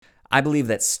I believe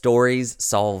that stories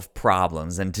solve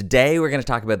problems, and today we're going to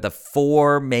talk about the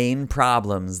 4 main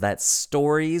problems that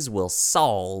stories will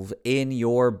solve in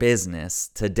your business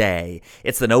today.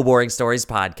 It's the No Boring Stories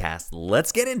podcast.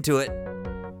 Let's get into it.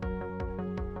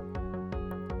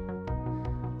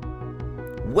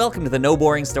 Welcome to the No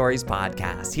Boring Stories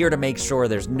podcast, here to make sure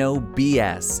there's no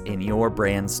BS in your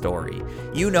brand story.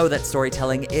 You know that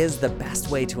storytelling is the best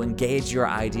way to engage your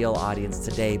ideal audience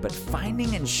today, but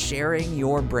finding and sharing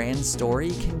your brand story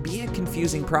can be a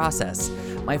confusing process.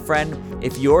 My friend,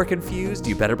 if you're confused,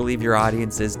 you better believe your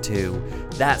audience is too.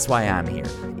 That's why I'm here.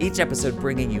 Each episode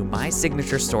bringing you my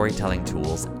signature storytelling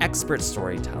tools, expert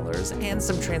storytellers, and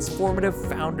some transformative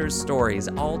founders' stories,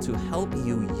 all to help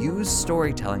you use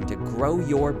storytelling to grow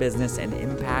your business and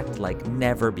impact like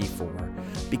never before.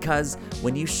 Because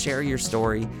when you share your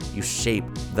story, you shape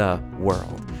the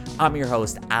world. I'm your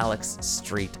host, Alex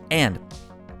Street, and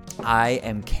I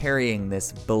am carrying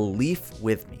this belief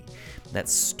with me that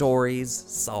stories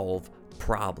solve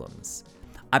problems.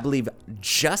 I believe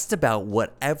just about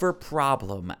whatever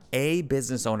problem a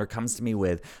business owner comes to me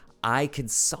with, I can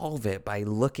solve it by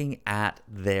looking at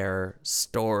their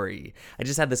story. I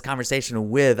just had this conversation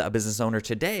with a business owner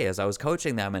today as I was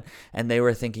coaching them, and they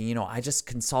were thinking, I just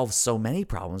can solve so many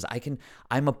problems.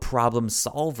 I'm a problem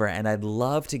solver, and I'd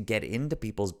love to get into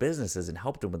people's businesses and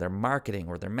help them with their marketing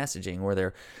or their messaging or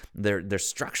their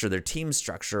structure, their team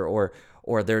structure,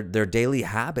 or their daily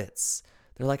habits.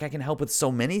 They're like, I can help with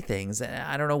so many things, and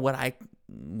I don't know what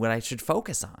I should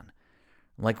focus on.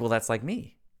 I'm like, well, that's like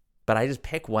me. But I just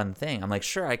pick one thing. I'm like,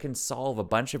 sure, I can solve a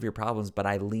bunch of your problems, but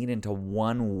I lean into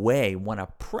one way, one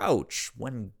approach,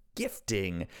 one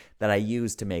gifting that I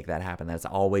use to make that happen. That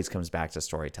always comes back to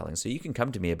storytelling. So you can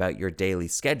come to me about your daily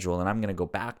schedule, and I'm going to go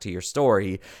back to your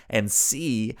story and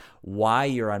see why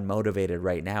you're unmotivated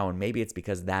right now. And maybe it's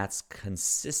because that's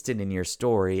consistent in your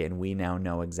story, and we now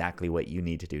know exactly what you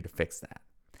need to do to fix that.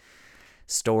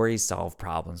 Stories solve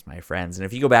problems, my friends. And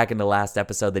if you go back into the last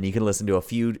episode, then you can listen to a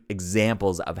few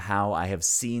examples of how I have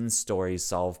seen stories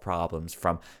solve problems,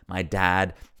 from my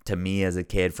dad to me as a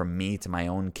kid, from me to my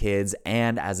own kids,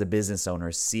 and as a business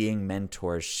owner, seeing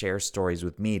mentors share stories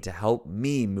with me to help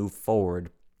me move forward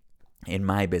in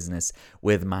my business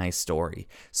with my story.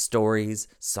 Stories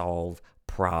solve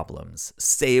problems.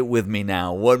 Say it with me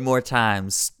now, one more time.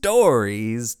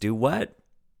 Stories do what?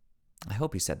 I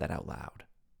hope you said that out loud.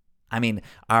 I mean,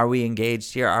 are we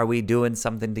engaged here? Are we doing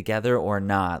something together or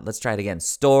not? Let's try it again.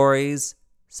 Stories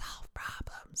solve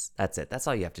problems. That's it. That's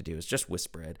all you have to do is just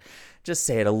whisper it. Just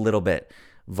say it a little bit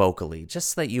vocally, just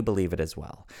so that you believe it as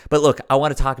well. But look, I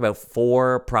want to talk about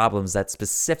 4 problems that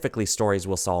specifically stories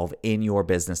will solve in your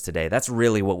business today. That's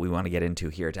really what we want to get into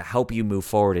here to help you move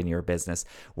forward in your business.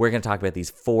 We're going to talk about these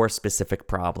 4 specific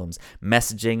problems: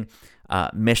 messaging,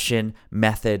 mission,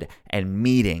 method, and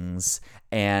meetings.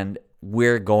 And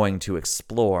we're going to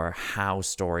explore how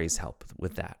stories help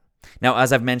with that. Now,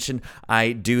 as I've mentioned,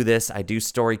 I do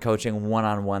story coaching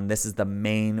one-on-one. This is the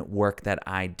main work that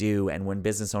I do. And when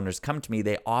business owners come to me,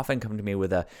 they often come to me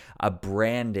with a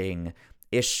branding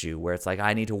issue where it's like,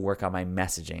 I need to work on my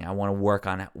messaging. I want to work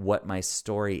on what my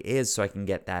story is so I can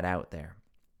get that out there.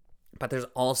 But there's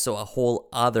also a whole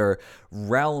other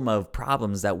realm of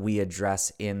problems that we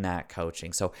address in that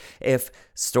coaching. So if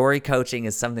story coaching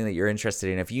is something that you're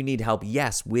interested in, if you need help,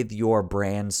 yes, with your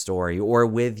brand story or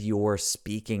with your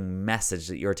speaking message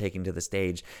that you're taking to the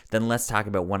stage, then let's talk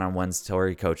about one-on-one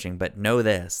story coaching. But know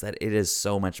this, that it is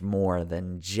so much more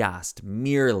than just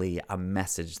merely a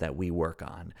message that we work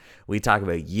on. We talk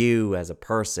about you as a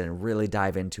person, really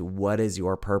dive into what is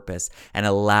your purpose, and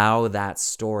allow that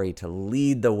story to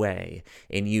lead the way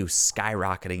in you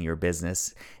skyrocketing your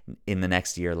business in the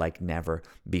next year like never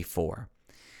before.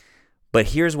 But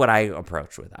here's what I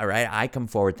approach with, all right? I come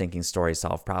forward thinking stories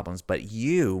solve problems, but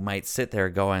you might sit there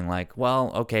going like,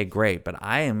 well, okay, great, but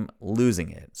I am losing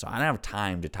it. So I don't have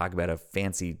time to talk about a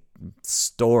fancy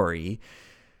story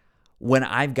when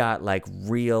I've got like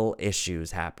real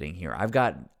issues happening here.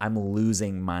 I'm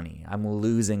losing money. I'm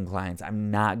losing clients.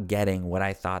 I'm not getting what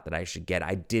I thought that I should get.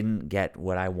 I didn't get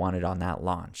what I wanted on that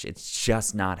launch. It's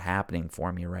just not happening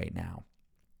for me right now.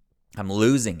 I'm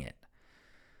losing it.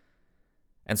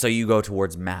 And so you go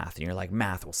towards math, and you're like,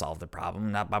 math will solve the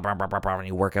problem. And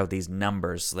you work out these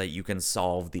numbers so that you can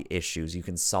solve the issues. You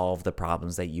can solve the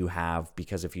problems that you have,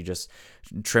 because if you just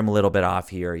trim a little bit off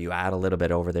here, you add a little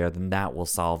bit over there, then that will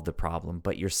solve the problem.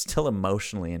 But you're still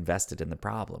emotionally invested in the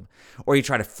problem. Or you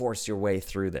try to force your way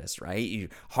through this, right?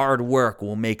 Hard work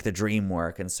will make the dream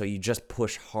work. And so you just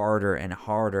push harder and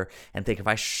harder and think, if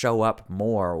I show up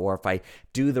more, or if I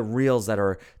do the reels that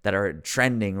are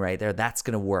trending right there, that's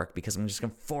going to work, because I'm just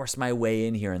going to force my way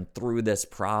in here and through this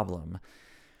problem,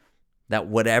 that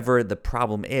whatever the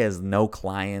problem is, no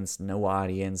clients, no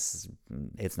audience,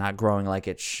 it's not growing like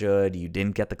it should, you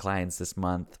didn't get the clients this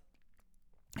month,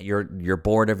 you're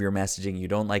bored of your messaging, you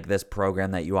don't like this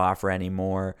program that you offer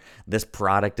anymore, this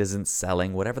product isn't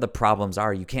selling, whatever the problems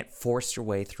are, you can't force your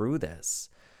way through this.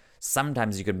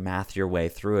 Sometimes you can math your way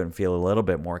through it and feel a little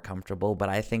bit more comfortable, but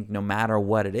I think no matter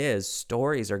what it is,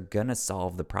 stories are going to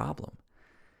solve the problem.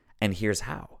 And here's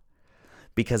how.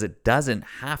 Because it doesn't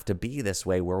have to be this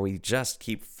way where we just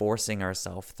keep forcing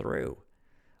ourselves through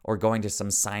or going to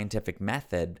some scientific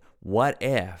method. What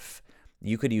if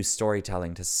you could use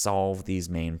storytelling to solve these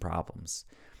main problems?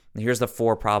 And here's the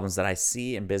 4 problems that I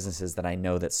see in businesses that I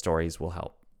know that stories will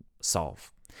help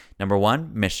solve. Number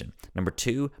 1, mission. Number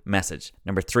 2, message.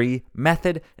 Number 3,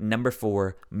 method. And number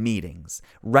 4, meetings.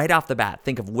 Right off the bat,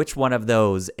 think of which one of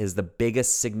those is the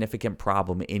biggest significant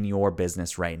problem in your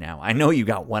business right now. I know you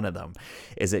got one of them.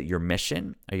 Is it your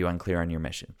mission? Are you unclear on your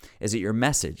mission? Is it your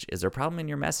message? Is there a problem in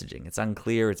your messaging? It's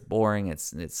unclear, it's boring,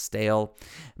 it's stale.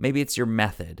 Maybe it's your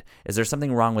method. Is there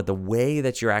something wrong with the way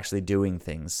that you're actually doing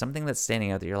things? Something that's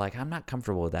standing out that you're like, I'm not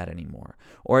comfortable with that anymore.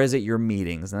 Or is it your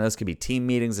meetings? And those could be team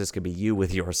meetings. This could be you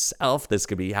with yourself. This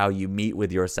could be how you meet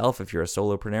with yourself if you're a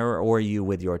solopreneur, or you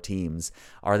with your teams.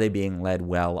 Are they being led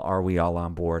well? Are we all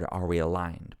on board? Are we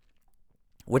aligned?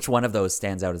 Which one of those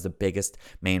stands out as the biggest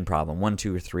main problem? 1,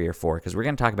 2, or 3, or 4? Because we're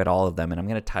going to talk about all of them, and I'm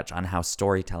going to touch on how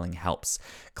storytelling helps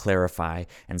clarify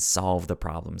and solve the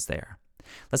problems there.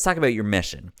 Let's talk about your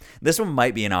mission. This one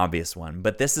might be an obvious one,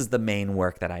 but this is the main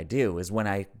work that I do, is when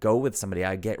I go with somebody,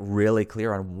 I get really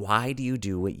clear on why do you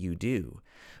do what you do?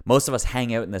 Most of us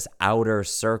hang out in this outer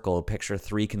circle. Picture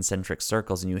 3 concentric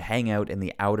circles, and you hang out in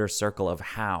the outer circle of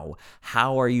how.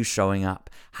 How are you showing up?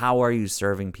 How are you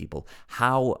serving people?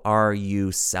 How are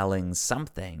you selling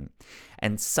something?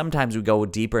 And sometimes we go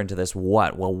deeper into this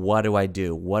what. Well, what do I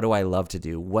do? What do I love to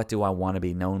do? What do I want to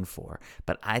be known for?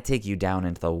 But I take you down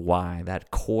into the why, that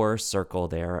core circle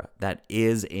there that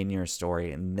is in your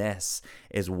story. And this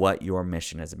is what your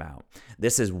mission is about.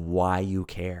 This is why you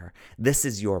care. This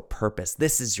is your purpose.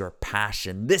 This is your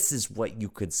passion. This is what you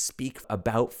could speak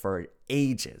about for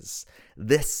ages.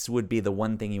 This would be the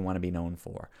one thing you want to be known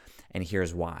for. And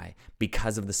here's why.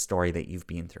 Because of the story that you've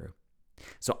been through.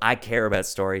 So I care about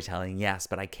storytelling, yes,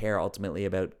 but I care ultimately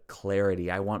about clarity.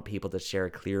 I want people to share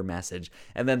a clear message.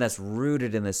 And then that's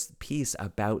rooted in this piece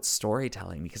about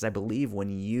storytelling, because I believe when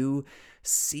you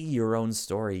see your own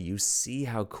story, you see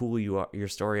how cool your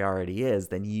story already is,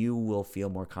 then you will feel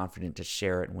more confident to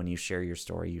share it. And when you share your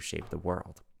story, you shape the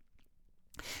world.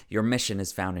 Your mission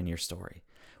is found in your story.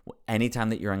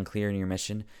 Anytime that you're unclear in your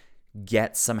mission,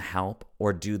 get some help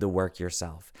or do the work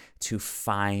yourself to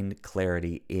find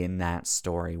clarity in that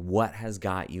story. What has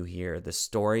got you here? The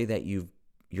story that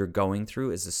you're going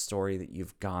through is a story that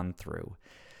you've gone through.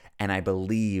 And I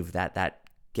believe that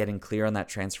getting clear on that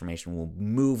transformation will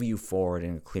move you forward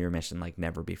in a clear mission like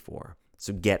never before.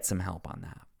 So get some help on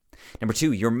that. Number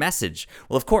 2, your message.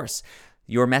 Well, of course,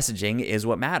 your messaging is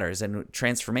what matters, and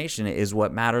transformation is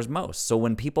what matters most. So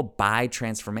when people buy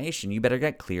transformation, you better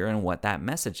get clear on what that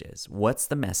message is. What's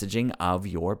the messaging of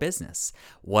your business?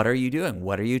 What are you doing?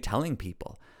 What are you telling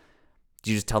people?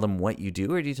 Do you just tell them what you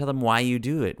do, or do you tell them why you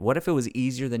do it? What if it was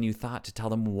easier than you thought to tell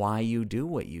them why you do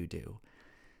what you do?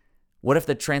 What if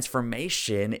the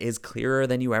transformation is clearer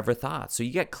than you ever thought? So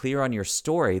you get clear on your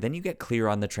story, then you get clear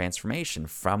on the transformation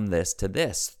from this to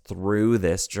this through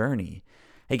this journey.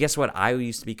 Hey, guess what? I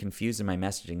used to be confused in my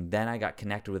messaging. Then I got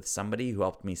connected with somebody who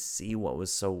helped me see what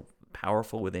was so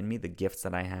powerful within me, the gifts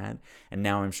that I had, and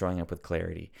now I'm showing up with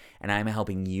clarity. And I'm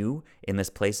helping you in this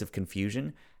place of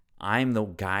confusion. I'm the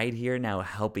guide here now,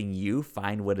 helping you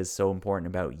find what is so important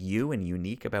about you and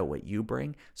unique about what you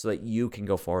bring so that you can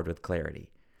go forward with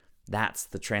clarity. That's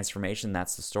the transformation.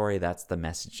 That's the story. That's the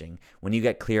messaging. When you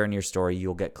get clear on your story,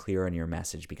 you'll get clear on your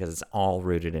message, because it's all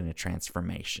rooted in a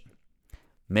transformation.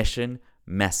 Mission,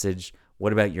 message.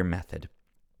 What about your method?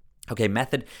 Okay,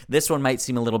 method. This one might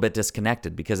seem a little bit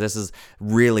disconnected because this is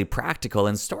really practical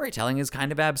and storytelling is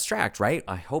kind of abstract, right?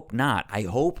 I hope not. I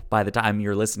hope by the time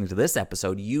you're listening to this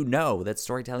episode, you know that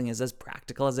storytelling is as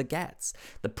practical as it gets.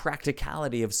 The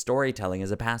practicality of storytelling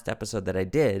is a past episode that I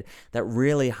did that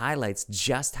really highlights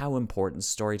just how important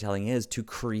storytelling is to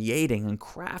creating and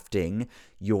crafting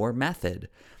your method,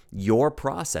 your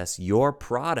process, your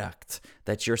product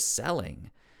that you're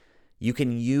selling. You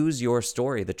can use your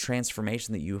story, the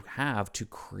transformation that you have, to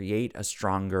create a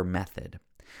stronger method.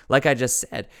 Like I just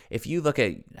said, if you look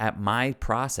at my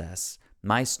process,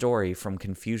 my story from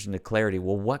confusion to clarity,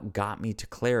 well, what got me to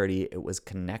clarity? It was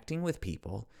connecting with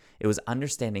people. It was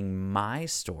understanding my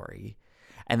story.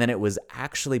 And then it was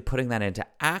actually putting that into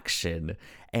action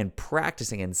and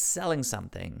practicing and selling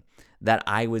something that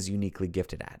I was uniquely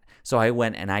gifted at. So I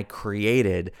went and I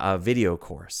created a video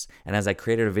course. And as I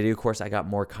created a video course, I got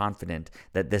more confident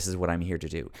that this is what I'm here to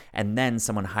do. And then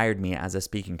someone hired me as a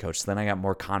speaking coach. So then I got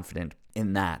more confident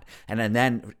in that. And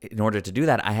then in order to do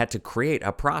that, I had to create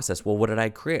a process. Well, what did I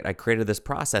create? I created this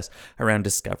process around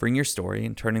discovering your story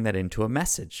and turning that into a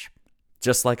message,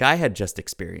 just like I had just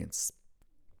experienced.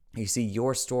 You see,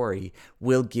 your story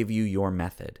will give you your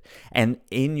method. And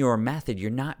in your method, you're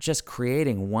not just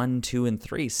creating 1, 2, and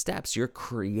 3 steps. You're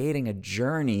creating a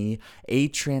journey, a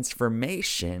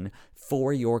transformation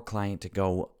for your client to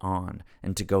go on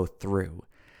and to go through.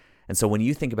 And so when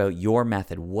you think about your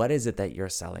method, what is it that you're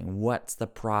selling? What's the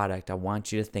product? I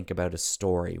want you to think about a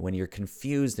story. When you're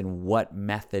confused in what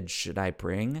method should I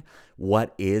bring,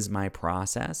 what is my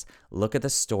process? Look at the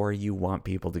story you want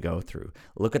people to go through.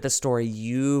 Look at the story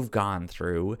you've gone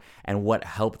through and what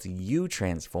helped you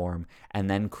transform, and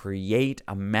then create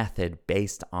a method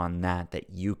based on that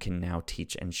you can now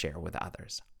teach and share with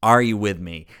others. Are you with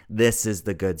me? This is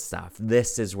the good stuff.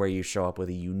 This is where you show up with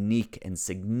a unique and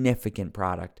significant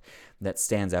product that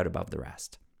stands out above the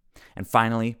rest. And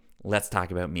finally, let's talk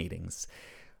about meetings.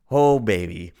 Oh,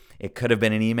 baby. It could have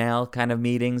been an email kind of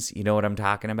meetings. You know what I'm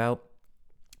talking about?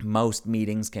 Most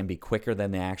meetings can be quicker than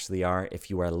they actually are.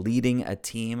 If you are leading a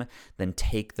team, then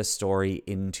take the story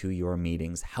into your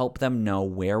meetings. Help them know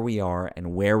where we are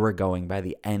and where we're going by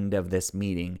the end of this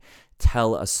meeting.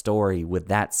 Tell a story with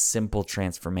that simple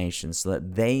transformation so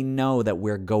that they know that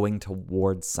we're going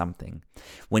towards something.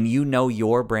 When you know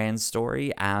your brand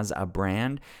story as a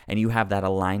brand and you have that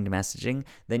aligned messaging,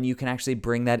 then you can actually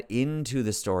bring that into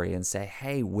the story and say,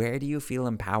 hey, where do you feel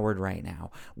empowered right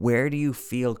now? Where do you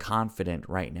feel confident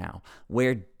right now?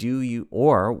 Where do you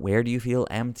feel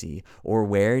empty? Or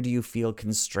where do you feel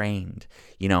constrained?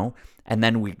 And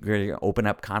then we're going to open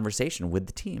up conversation with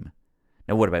the team.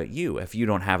 Now, what about you? If you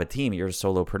don't have a team, you're a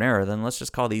solopreneur, then let's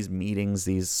just call these meetings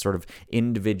these sort of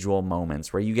individual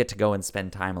moments where you get to go and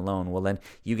spend time alone. Well, then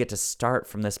you get to start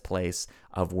from this place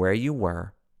of where you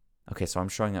were. Okay, so I'm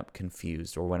showing up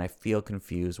confused, or when I feel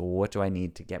confused, well, what do I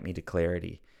need to get me to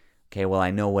clarity? Okay, well,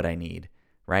 I know what I need,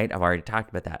 right? I've already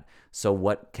talked about that. So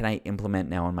what can I implement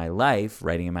now in my life,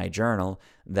 writing in my journal,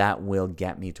 that will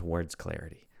get me towards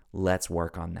clarity? Let's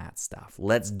work on that stuff.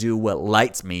 Let's do what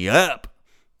lights me up.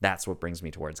 That's what brings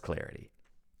me towards clarity.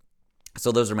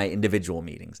 So those are my individual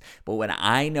meetings. But when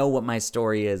I know what my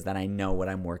story is, then I know what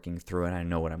I'm working through and I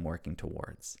know what I'm working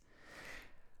towards.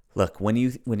 Look, when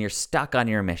you're stuck on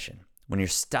your mission, when you're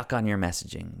stuck on your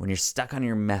messaging, when you're stuck on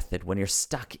your method, when you're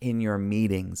stuck in your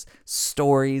meetings,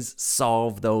 stories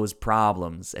solve those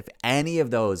problems. If any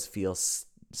of those feel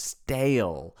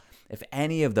stale, if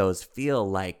any of those feel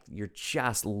like you're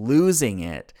just losing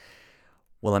it,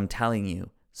 well, I'm telling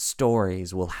you,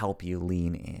 stories will help you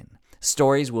lean in.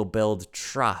 Stories will build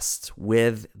trust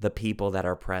with the people that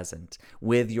are present,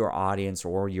 with your audience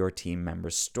or your team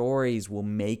members. Stories will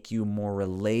make you more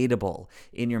relatable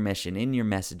in your mission, in your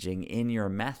messaging, in your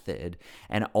method.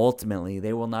 And ultimately,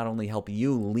 they will not only help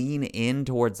you lean in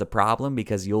towards the problem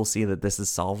because you'll see that this is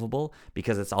solvable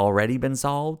because it's already been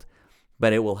solved,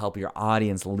 but it will help your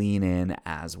audience lean in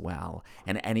as well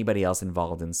and anybody else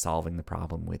involved in solving the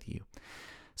problem with you.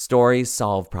 Stories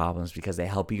solve problems because they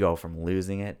help you go from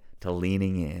losing it to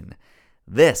leaning in.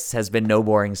 This has been No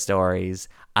Boring Stories.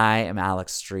 I am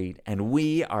Alex Street, and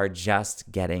we are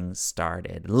just getting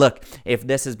started. Look, if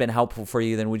this has been helpful for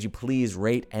you, then would you please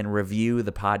rate and review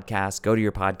the podcast? Go to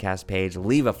your podcast page,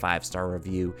 leave a 5-star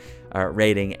review,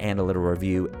 rating, and a little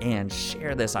review, and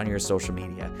share this on your social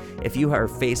media. If you are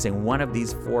facing one of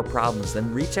these 4 problems,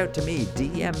 then reach out to me,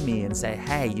 DM me, and say,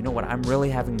 hey, you know what? I'm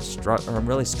really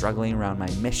struggling around my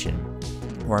mission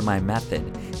or my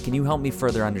method. Can you help me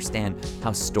further understand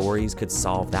how stories could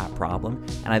solve that problem?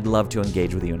 And I'd love to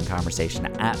engage with you in conversation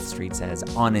at Street Says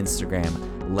on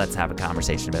Instagram. Let's have a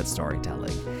conversation about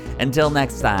storytelling. Until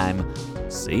next time,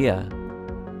 see ya.